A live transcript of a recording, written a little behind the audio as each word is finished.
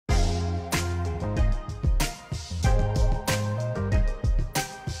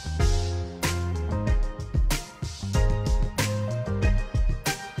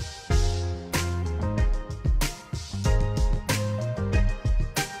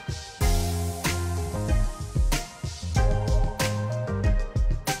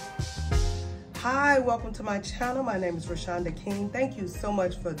Hi, welcome to my channel. My name is Rashonda King. Thank you so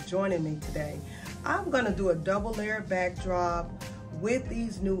much for joining me today. I'm gonna do a double layer backdrop with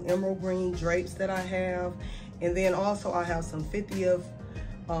these new emerald green drapes that I have. And then also I have some 50th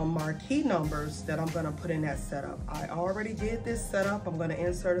Marquee numbers that I'm gonna put in that setup. I already did this setup. I'm gonna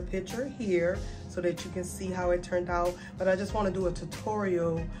insert a picture here so that you can see how it turned out. But I just wanna do a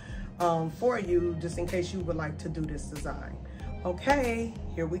tutorial for you just in case you would like to do this design. Okay,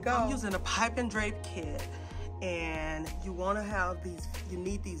 here we go. I'm using a pipe and drape kit, and you want to have these, you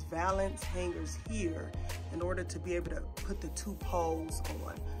need these valance hangers here in order to be able to put the two poles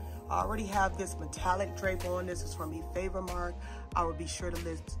on. I already have this metallic drape on. This is from eFavor Mark. I will be sure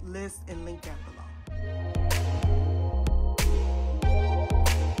to list and link that below.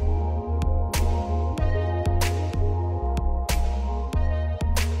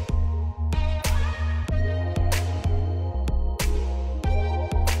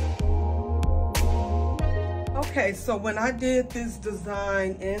 Okay, so when I did this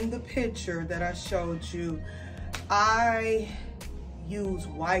design in the picture that I showed you, I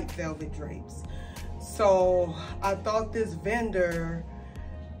used white velvet drapes. So I thought this vendor,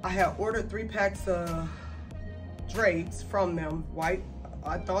 I had ordered 3 packs of drapes from them, white.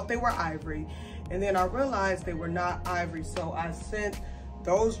 I thought they were ivory, and then I realized they were not ivory. So I sent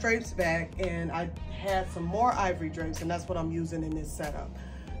those drapes back, and I had some more ivory drapes, and that's what I'm using in this setup.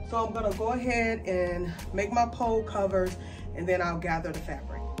 So I'm gonna go ahead and make my pole covers, and then I'll gather the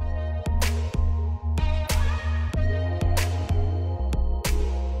fabric.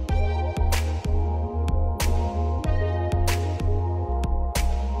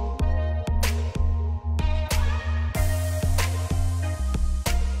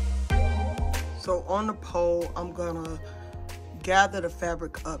 So on the pole, I'm gonna gather the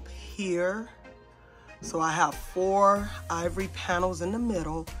fabric up here. So I have 4 ivory panels in the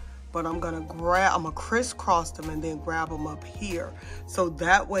middle, but I'm gonna crisscross them and then grab them up here. So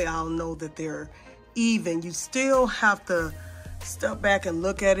that way I'll know that they're even. You still have to step back and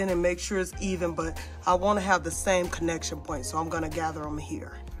look at it and make sure it's even, but I wanna have the same connection point. So I'm gonna gather them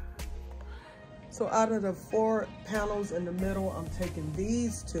here. So out of the 4 panels in the middle, I'm taking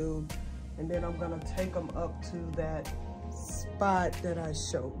these 2, and then I'm gonna take them up to that spot that I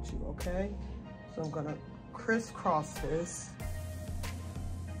showed you, okay? So I'm gonna crisscross this,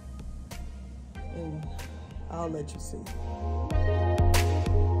 and I'll let you see.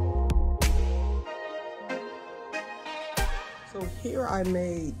 So here I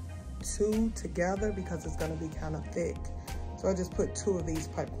made 2 together because it's gonna be kind of thick. So I just put 2 of these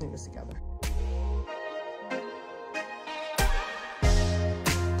pipe cleaners together.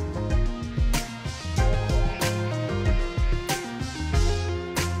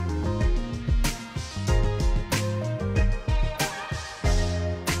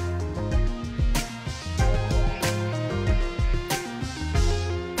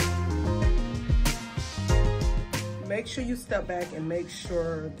 Make sure you step back and make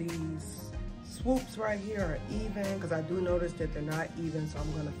sure these swoops right here are even, because I do notice that they're not even, so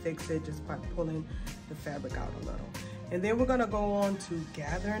I'm gonna fix it just by pulling the fabric out a little. And then we're gonna go on to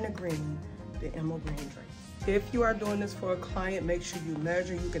gathering the emerald green drapes. If you are doing this for a client, make sure you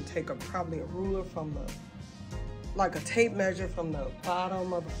measure. You can take probably a ruler from like a tape measure from the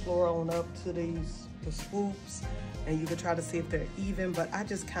bottom of the floor on up to the swoops, and you can try to see if they're even, but I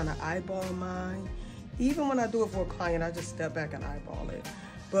just kind of eyeball mine. Even when I do it for a client, I just step back and eyeball it.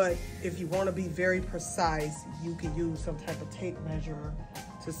 But if you want to be very precise, you can use some type of tape measure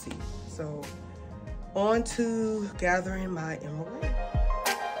to see. So on to gathering my emerald green.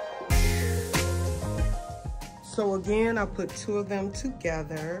 So again, I put 2 of them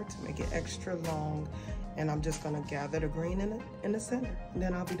together to make it extra long, and I'm just gonna gather the green in the center, and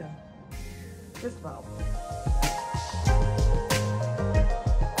then I'll be done. Just about.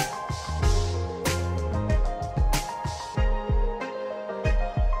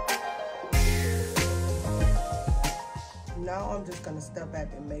 Now I'm just gonna step back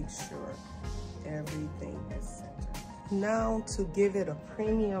and make sure everything is centered. Now to give it a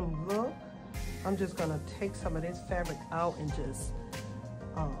premium look, I'm just gonna take some of this fabric out and just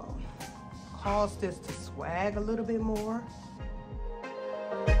cause this to swag a little bit more.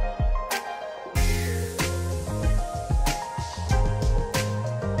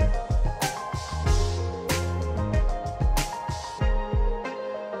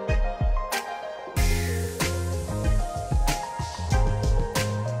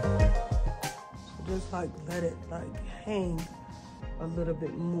 Like let it like hang a little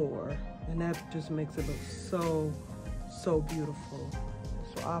bit more, and that just makes it look so beautiful.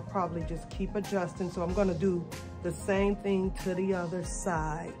 So I'll probably just keep adjusting. So I'm gonna do the same thing to the other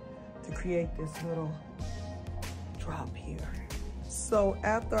side to create this little drop here. So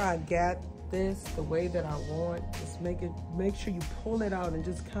after I got this the way that I want, just make sure you pull it out and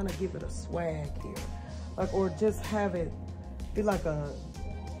just kind of give it a swag here. Like, or just have it be like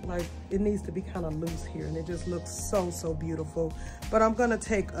it needs to be kind of loose here, and it just looks so beautiful. But I'm gonna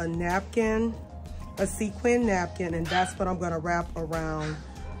take a napkin, a sequin napkin, and that's what I'm gonna wrap around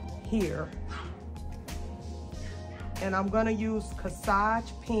here. And I'm gonna use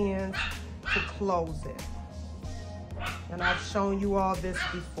corsage pins to close it. And I've shown you all this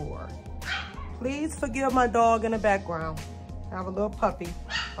before. Please forgive my dog in the background. I have a little puppy,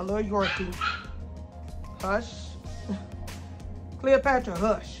 a little Yorkie. Hush. Cleopatra,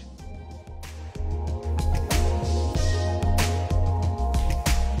 hush.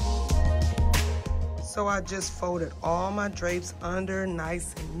 So I just folded all my drapes under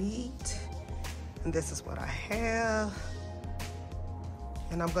nice and neat. And this is what I have.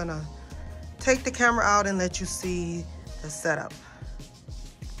 And I'm gonna take the camera out and let you see the setup.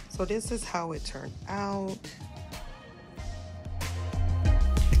 So this is how it turned out.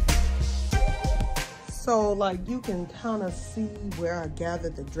 So like you can kind of see where I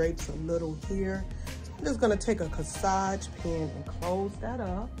gathered the drapes a little here. So I'm just gonna take a corsage pin and close that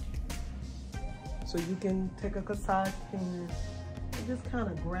up. So you can take a corsage pin and just kind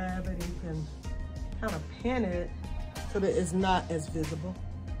of grab it, and you can kind of pin it so that it's not as visible.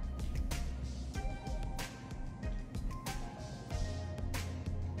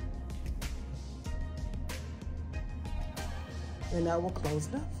 And that will close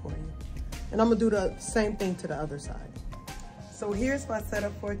it up for you. And I'm gonna do the same thing to the other side. So here's my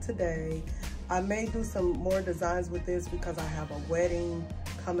setup for today. I may do some more designs with this because I have a wedding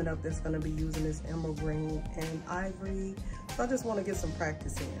coming up that's gonna be using this emerald green and ivory. So I just wanna get some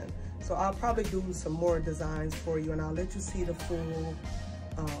practice in. So I'll probably do some more designs for you, and I'll let you see the full,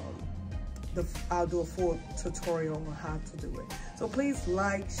 I'll do a full tutorial on how to do it. So please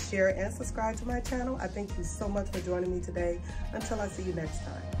like, share, and subscribe to my channel. I thank you so much for joining me today. Until I see you next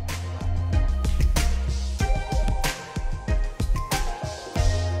time.